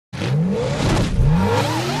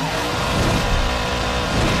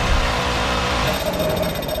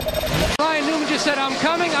Ryan Newman just said, I'm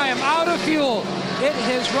coming, I am out of fuel. It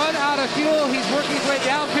has run out of fuel. He's working his way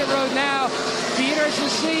down pit road now. Be interested to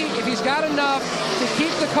see if he's got enough to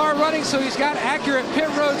keep the car running so he's got accurate pit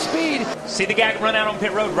road speed. See the guy run out on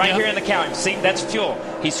pit road right here in the cow. See, that's fuel.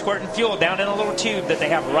 He's squirting fuel down in a little tube that they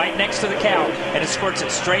have right next to the cow, and it squirts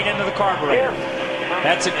it straight into the carburetor.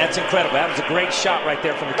 That's incredible. That was a great shot right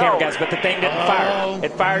there from the camera guys, but the thing didn't fire.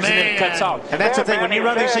 It fires and then it cuts off. And that's the thing. When you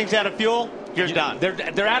run these things out of fuel, you're done.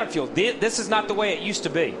 They're out of fuel. This is not the way it used to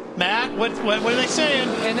be. Matt, what are they saying?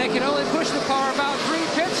 And they can only push the car about 3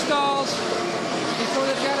 pit stalls before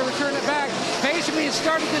they've got to return it back. Basically, it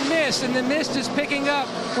started to mist, and the mist is picking up.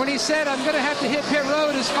 When he said, I'm going to have to hit pit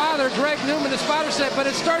road, his father, Greg Newman, his father said, but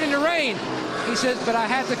it's starting to rain. He says, but I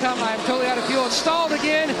had to come. I'm totally out of fuel. It's stalled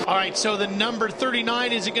again. All right, so the number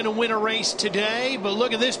 39 isn't going to win a race today, but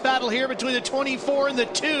look at this battle here between the 24 and the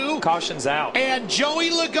 2. Caution's out. And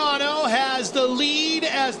Joey Logano has the lead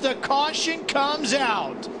as the caution comes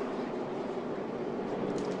out.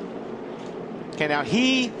 Okay, now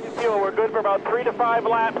fuel. We're good for about 3 to 5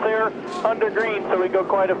 laps there under green, so we go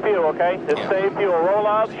quite a few, okay? Just save fuel. Roll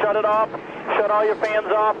out, shut it off, shut all your fans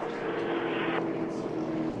off.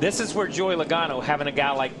 This is where Joey Logano, having a guy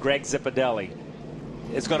like Greg Zipadelli,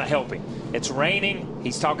 is going to help him. It's raining.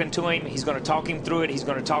 He's talking to him. He's going to talk him through it. He's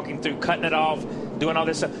going to talk him through cutting it off, doing all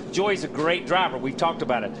this stuff. Joey's a great driver. We've talked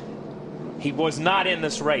about it. He was not in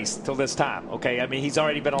this race till this time, okay? I mean, he's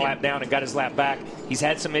already been a lap down and got his lap back. He's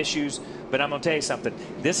had some issues, but I'm going to tell you something.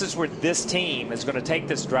 This is where this team is going to take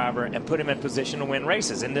this driver and put him in position to win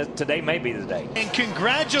races, and today may be the day. And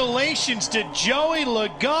congratulations to Joey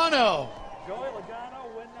Logano.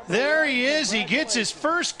 There he is. He gets his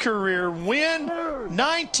first career win.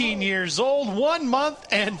 19 years old, 1 month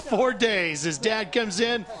and 4 days. His dad comes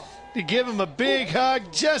in to give him a big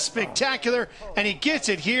hug. Just spectacular. And he gets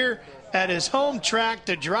it here at his home track.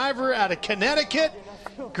 The driver out of Connecticut,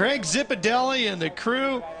 Greg Zipadelli, and the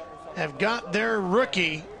crew have got their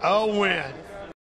rookie a win.